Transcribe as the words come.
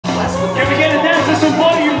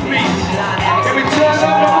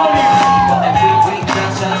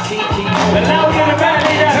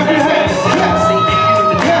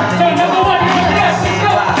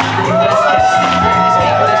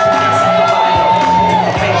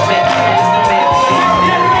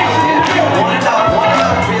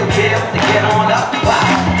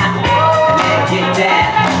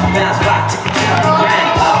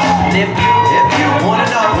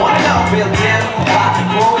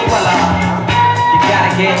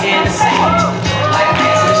gotta get in the same, like a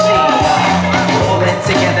dance machine. All that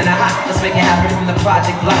together now, let's make it happen from the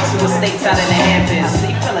project blocks to estates out in the Hamptons. I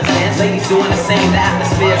see fellas dance, ladies doing the same, the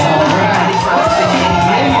atmosphere's alright. Trying to spit in.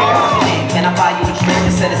 Can I buy you a drink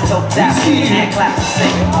and set his toe tap? Hand claps and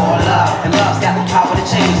sing. All love, and love's got the power to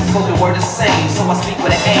change. The spoken word is the same, so I speak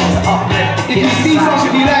with an aim to uplift the kids. If you see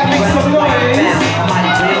something you like, make some noise.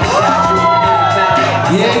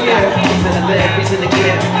 Reason to live, reason to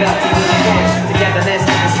give, felt to do togetherness,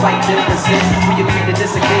 despite differences. We agree to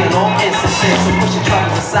disagree in all instances. So push your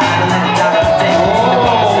troubles aside and let it die every day.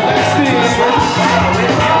 Oh, that's it.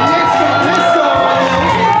 Let's go.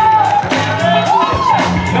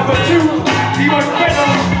 Number 2, be my friend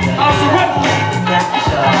of the rebel.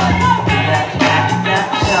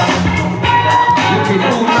 Looking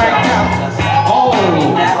all right out. Oh.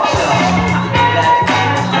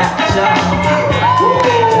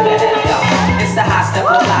 It's the hot step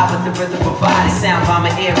alive with the rhythm provided. Sound by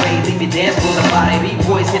my air raid, leave your dance floor the body.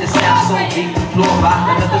 B-boys hear the sound so deep, the floor rock.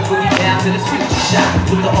 Another boogie down to the street you shot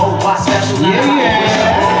with the old watch special. Keep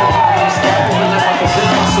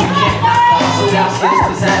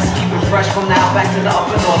it fresh from now back to the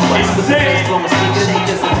upper northwest. With the bass blowing speakers, they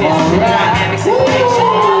disappear. Dynamics in the nation.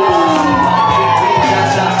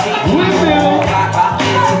 Rock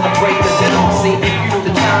into the break, but they don't see. If you know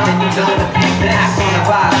the time, then you know the beat. Then act on the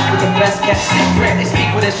vibe with the best kept secret. They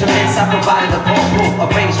speak with instruments. I provided a vocal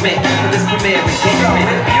arrangement for this premiere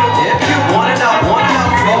engagement. If you wanna know,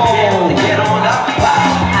 to get on up,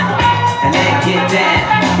 and then get down,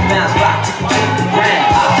 bounce back to the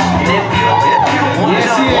ground. And if you wanna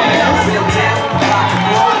know, real down, rock and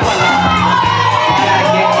roll, you gotta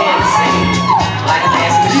get in the scene, like a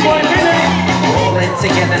dance machine. Roll it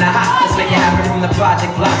together now, let's make it happen from the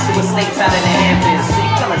project blocks to estates out in the Hamptons. See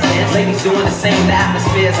fellas dance, ladies doing the same, the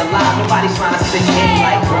atmosphere's alive. Nobody's trying to stick in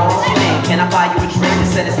like girls. Can I buy you a drink and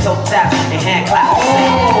set his toe tap and hand clap and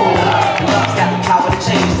sing? Love's got the power to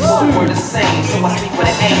change, the spoken word is the same. So I speak with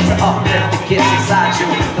an aim to uplift the gifts inside you.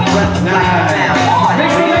 The breath of life I found.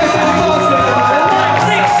 Make some noise for the closer.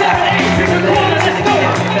 6, 7, 8, pick a corner, let's go.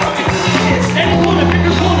 Any corner, pick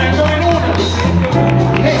a corner and go in order.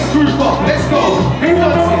 Next group up, let's go. Who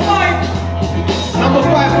wants it? Number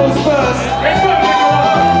 5 goes first. Let's go,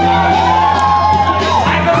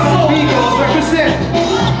 I got soul. Beagles represent.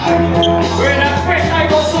 We're in that fresh I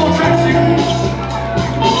got soul tracksuit.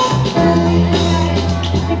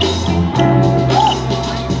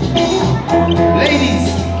 Ladies,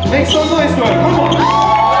 make some noise for it. Come on.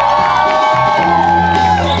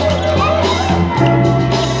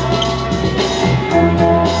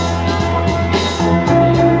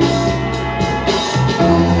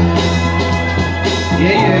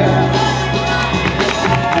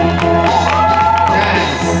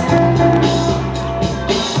 Nice.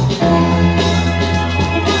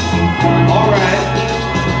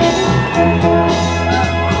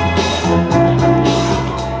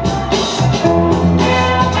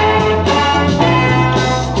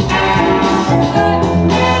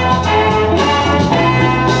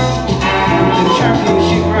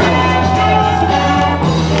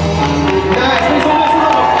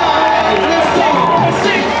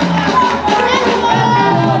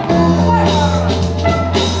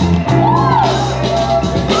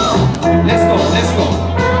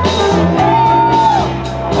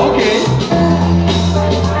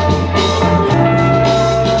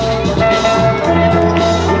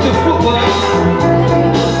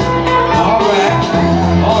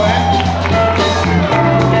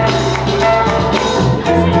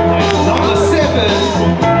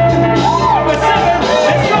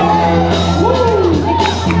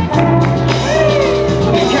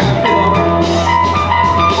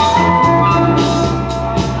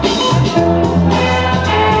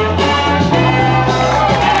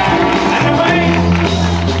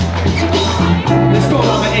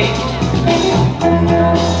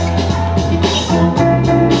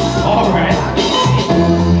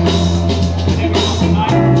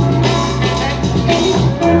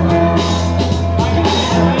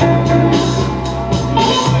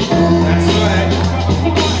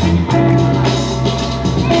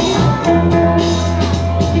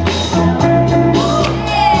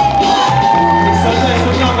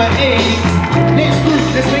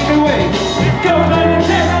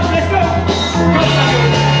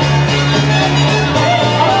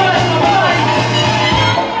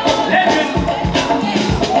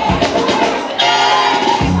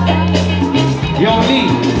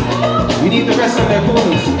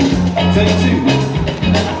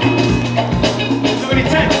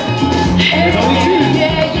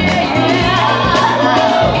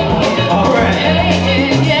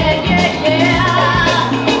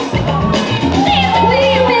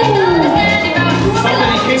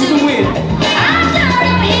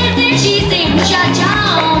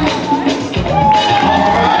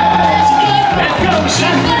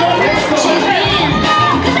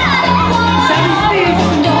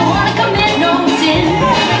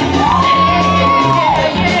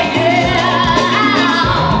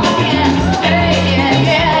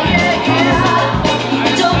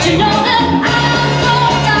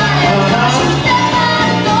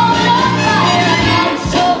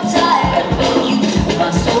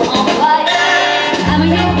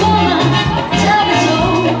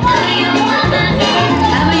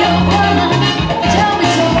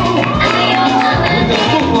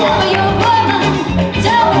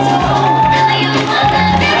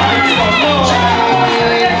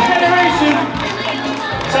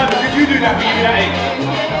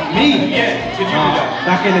 Can you do that?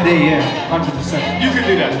 Back in the day, yeah, 100%. You can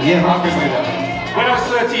do that? Yeah. I can do that. When I was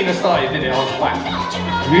 13 I started, did it? I was whack.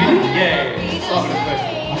 Really? Yeah. Started at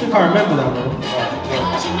 13. I think I remember that, bro.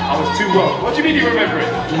 I was too well. What do you mean you remember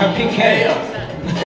it? You have pink hair.